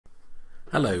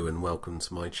Hello and welcome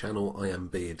to my channel. I am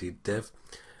Bearded Dev,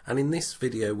 and in this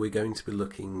video we're going to be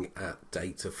looking at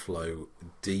data flow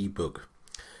debug.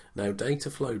 Now, data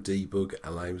flow debug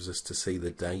allows us to see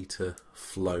the data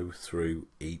flow through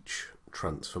each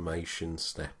transformation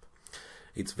step.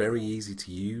 It's very easy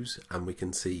to use and we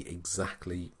can see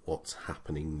exactly what's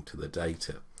happening to the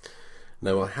data.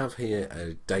 Now, I have here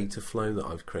a data flow that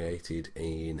I've created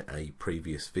in a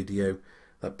previous video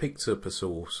that picks up a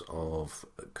source of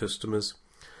customers.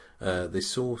 This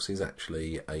source is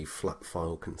actually a flat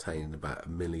file containing about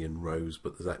 1 million rows,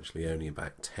 but there's actually only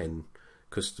about 10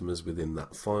 customers within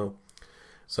that file.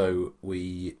 So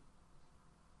we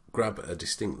grab a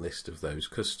distinct list of those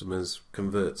customers,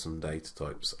 convert some data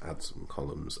types, add some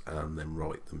columns, and then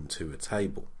write them to a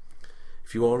table.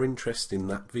 If you are interested in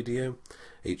that video,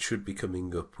 it should be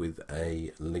coming up with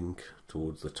a link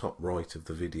towards the top right of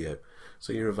the video,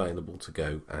 so you're available to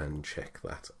go and check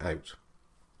that out.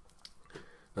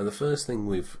 Now, the first thing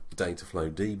with data flow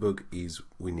debug is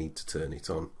we need to turn it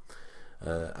on,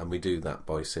 and we do that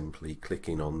by simply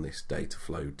clicking on this data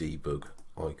flow debug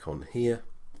icon here.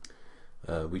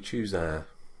 We choose our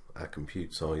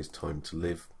compute size, time to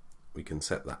live. We can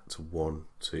set that to 1,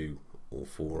 2 or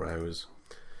 4 hours,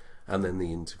 and then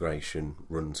the integration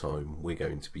runtime we're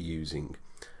going to be using.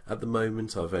 At the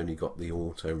moment I've only got the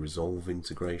auto resolve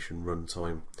integration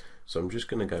runtime, so I'm just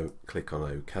going to go click on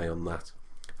OK on that,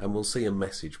 and we'll see a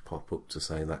message pop up to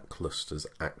say that cluster's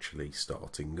actually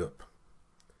starting up.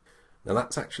 Now,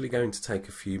 that's actually going to take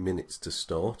a few minutes to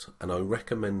start, and I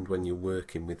recommend when you're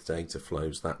working with data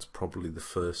flows that's probably the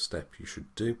first step you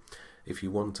should do. If you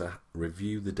want to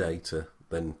review the data,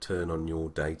 then turn on your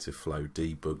data flow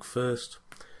debug first.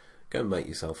 Go and make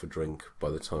yourself a drink.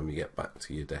 By the time you get back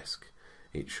to your desk,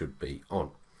 it should be on.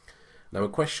 Now, a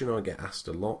question I get asked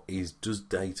a lot is, does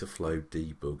data flow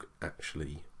debug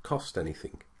actually cost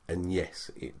anything? And yes,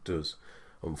 it does.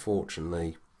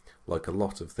 Unfortunately, like a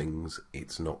lot of things,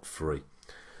 it's not free.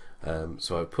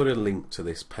 So I put a link to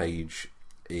this page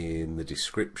in the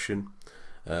description,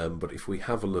 but if we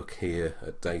have a look here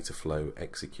at data flow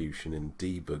execution and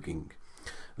debugging,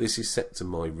 this is set to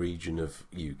my region of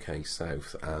UK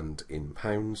South and in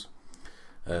pounds.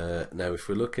 Now, if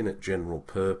we're looking at general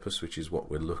purpose, which is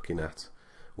what we're looking at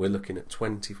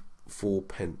 24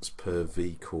 pence per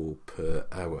vCore per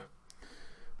hour.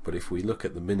 But if we look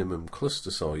at the minimum cluster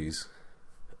size,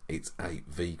 it's 8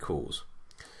 vCores.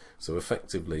 So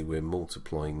effectively we're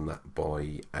multiplying that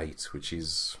by 8, which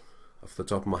is, off the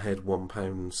top of my head,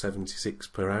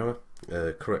 £1.76 per hour.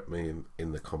 Correct me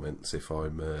in the comments if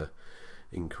I'm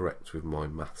incorrect with my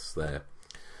maths there.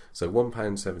 So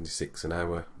 £1.76 an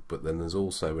hour, but then there's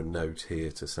also a note here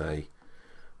to say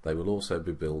they will also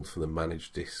be billed for the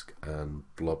managed disk and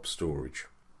blob storage.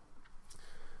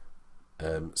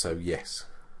 So yes,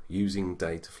 using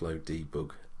data flow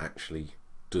debug actually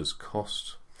does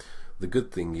cost. The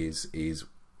good thing is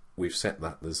we've set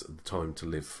that as the time to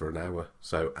live for an hour,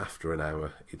 so after an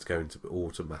hour it's going to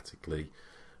automatically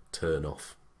turn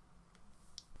off.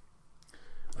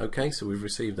 Okay, so we've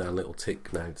received our little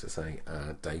tick now to say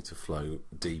our data flow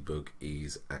debug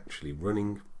is actually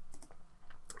running,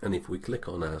 and if we click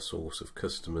on our source of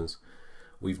customers,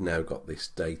 we've now got this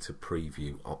data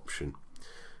preview option.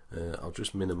 I'll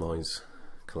just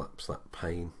collapse that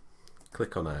pane,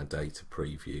 click on our data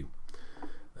preview,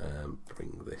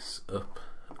 bring this up,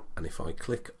 and if I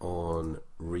click on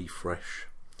refresh,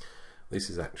 this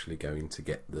is actually going to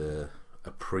get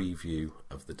a preview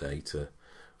of the data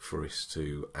for us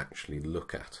to actually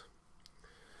look at.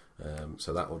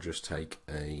 So that will just take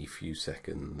a few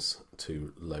seconds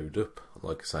to load up.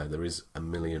 Like I say, there is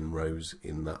 1 million rows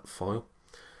in that file,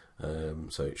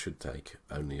 so it should take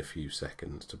only a few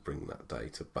seconds to bring that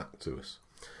data back to us.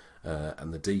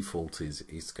 And the default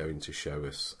is going to show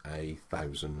us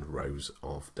 1,000 rows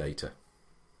of data.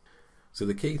 So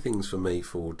the key things for me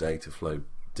for data flow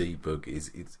debug is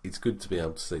it's good to be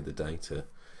able to see the data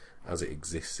as it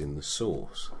exists in the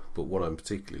source, but what I'm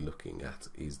particularly looking at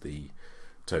is the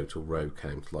total row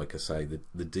count. Like I say,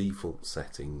 the default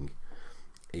setting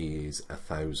is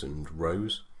 1,000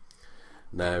 rows.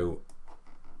 Now,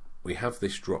 we have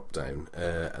this drop down,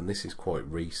 and this is quite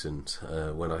recent.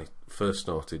 When I first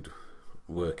started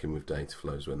working with data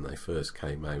flows, when they first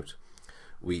came out,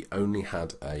 we only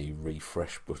had a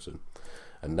refresh button,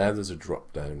 and now there's a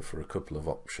drop down for a couple of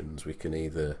options. We can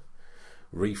either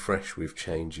refresh with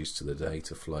changes to the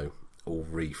data flow or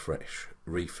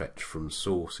refetch from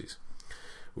sources,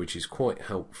 which is quite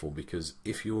helpful because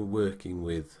if you're working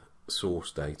with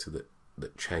source data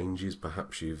that changes,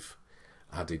 perhaps you've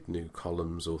added new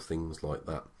columns or things like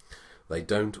that, they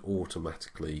don't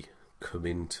automatically come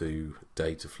into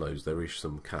data flows, there is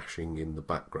some caching in the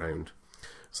background,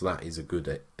 so that is a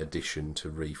good addition to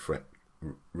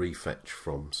refetch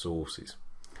from sources.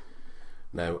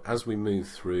 Now, as we move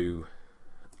through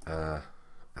our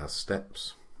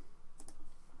steps,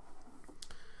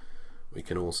 we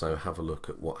can also have a look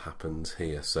at what happens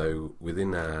here. So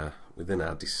within our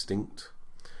distinct,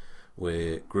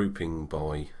 we're grouping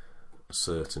by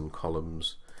certain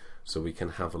columns, so we can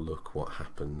have a look what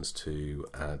happens to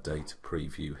our data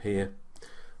preview here. I'm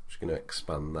just going to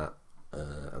expand that,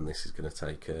 and this is going to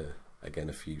take again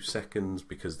a few seconds,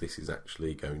 because this is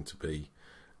actually going to be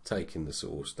taking the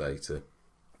source data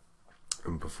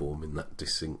and performing that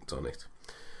distinct on it.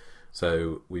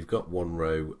 So we've got one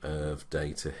row of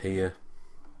data here.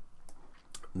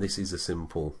 This is a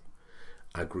simple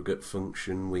aggregate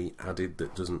function we added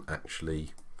that doesn't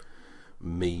actually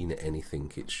mean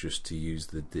anything. It's just to use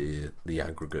the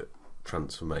aggregate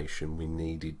transformation. We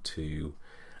needed to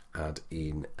add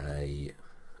in an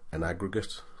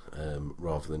aggregate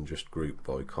rather than just group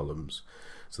by columns.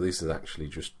 So this is actually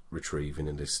just retrieving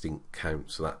a distinct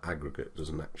count, so that aggregate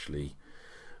doesn't actually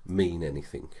mean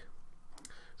anything.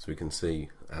 So we can see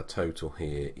our total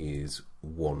here is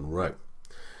one row.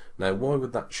 Now, why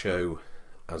would that show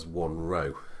as one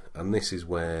row? And this is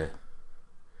where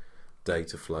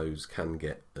data flows can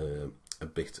get a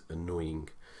bit annoying.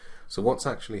 So what's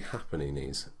actually happening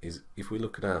is if we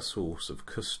look at our source of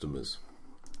customers,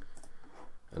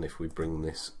 and if we bring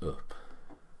this up,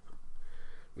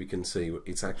 we can see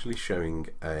it's actually showing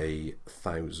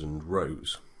 1,000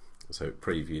 rows. So it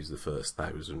previews the first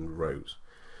 1,000 rows.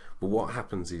 But what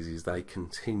happens is they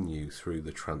continue through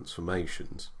the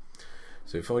transformations.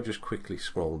 So if I just quickly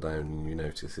scroll down, and you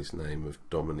notice this name of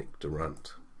Dominic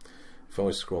Durant, if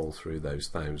I scroll through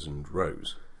those 1,000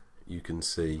 rows, you can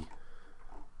see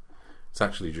it's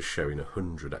actually just showing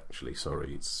 100. Actually,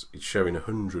 sorry, it's showing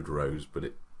 100 rows, but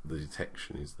the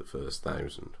detection is the first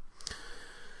 1,000.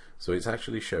 So it's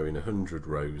actually showing 100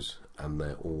 rows, and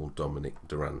they're all Dominic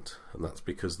Durant, and that's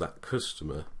because that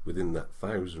customer within that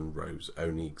 1,000 rows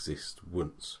only exists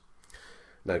once.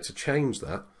 Now, to change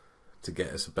that, to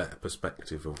get us a better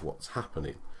perspective of what's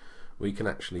happening, we can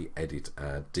actually edit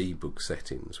our debug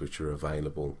settings, which are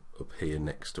available up here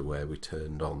next to where we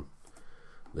turned on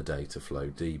the data flow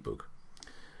debug.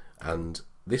 And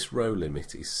this row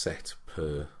limit is set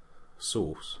per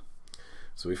source.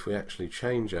 So if we actually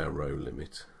change our row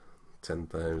limit,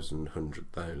 10,000,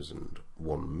 100,000,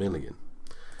 1 million,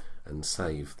 and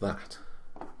save that,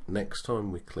 next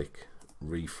time we click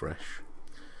refresh,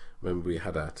 remember we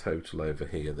had our total over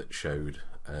here that showed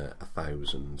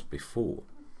 1,000 before,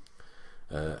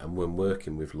 and when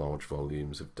working with large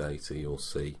volumes of data, you'll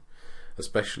see,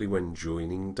 especially when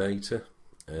joining data,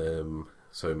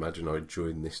 so imagine I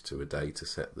joined this to a data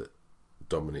set that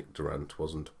Dominic Durant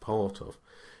wasn't a part of,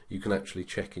 you can actually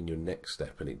check in your next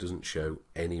step and it doesn't show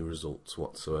any results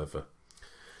whatsoever.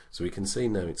 So we can see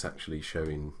now it's actually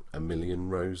showing 1 million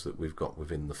rows that we've got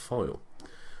within the file.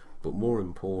 But more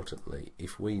importantly,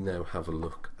 if we now have a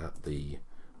look at the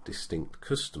distinct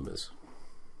customers,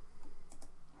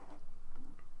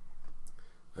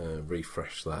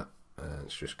 refresh that,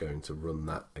 it's just going to run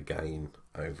that again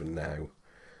over now,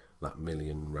 that 1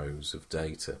 million rows of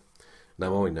data.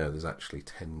 Now I know there's actually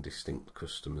 10 distinct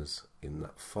customers in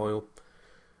that file,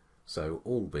 so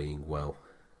all being well,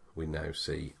 we now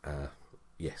see our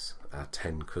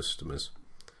 10 customers.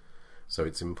 So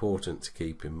it's important to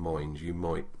keep in mind, you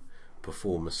might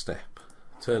perform a step,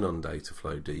 turn on data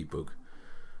flow debug,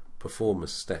 perform a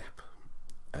step,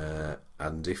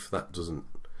 and if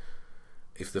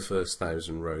the first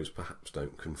 1,000 rows perhaps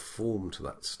don't conform to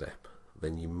that step,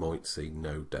 then you might see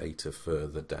no data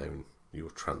further down your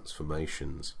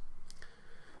transformations.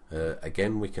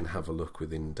 Again, we can have a look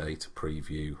within data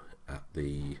preview at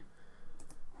the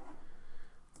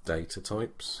data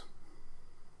types.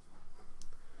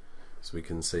 So we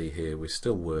can see here we're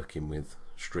still working with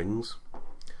strings,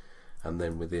 and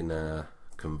then within our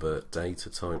convert data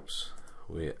types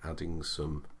we're adding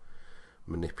some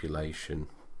manipulation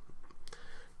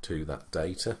to that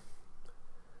data.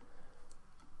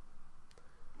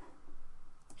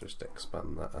 Just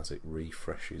expand that as it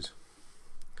refreshes,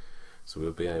 so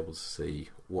we'll be able to see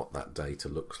what that data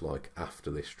looks like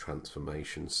after this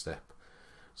transformation step.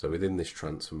 So within this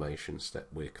transformation step,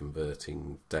 we're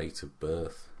converting date of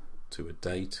birth to a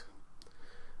date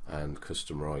and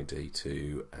customer ID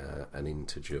to an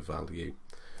integer value.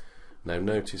 Now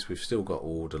notice we've still got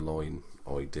order line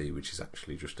ID, which is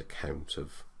actually just a count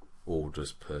of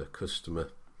orders per customer,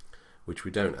 which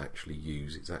we don't actually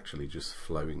use. It's actually just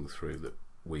flowing through that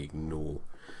we ignore.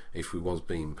 if we was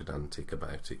being pedantic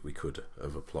about it, we could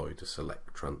have applied a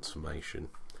select transformation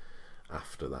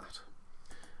after that.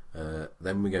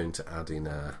 Then we're going to add in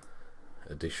our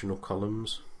additional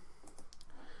columns.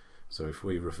 So if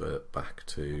we revert back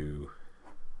to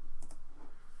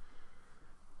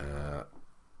our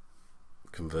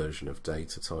conversion of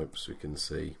data types, we can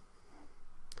see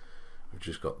we've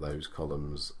just got those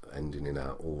columns ending in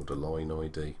our order line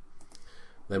ID.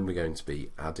 Then we're going to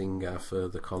be adding our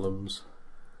further columns.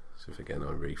 So if again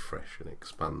I refresh and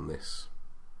expand this,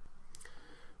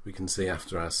 we can see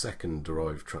after our second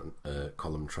derived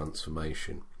column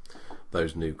transformation,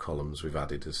 those new columns we've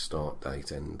added as start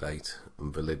date, end date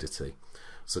and validity.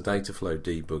 So Dataflow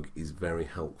Debug is very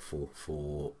helpful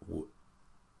for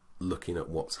looking at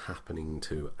what's happening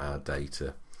to our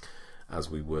data as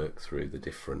we work through the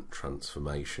different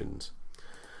transformations.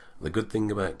 The good thing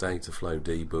about Dataflow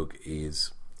Debug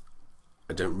is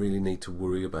I don't really need to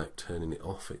worry about turning it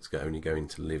off. It's only going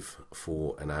to live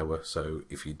for an hour, so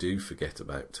if you do forget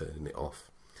about turning it off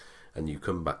and you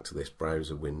come back to this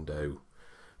browser window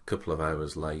a couple of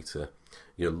hours later,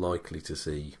 you're likely to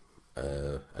see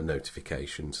a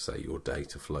notification to say your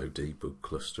Dataflow Debug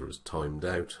cluster has timed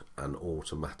out and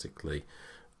automatically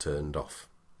turned off.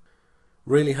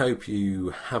 Really hope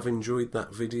you have enjoyed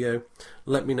that video.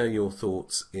 Let me know your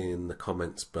thoughts in the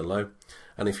comments below,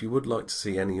 and if you would like to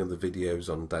see any other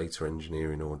videos on data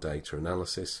engineering or data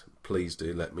analysis, please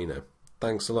do let me know.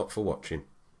 Thanks a lot for watching.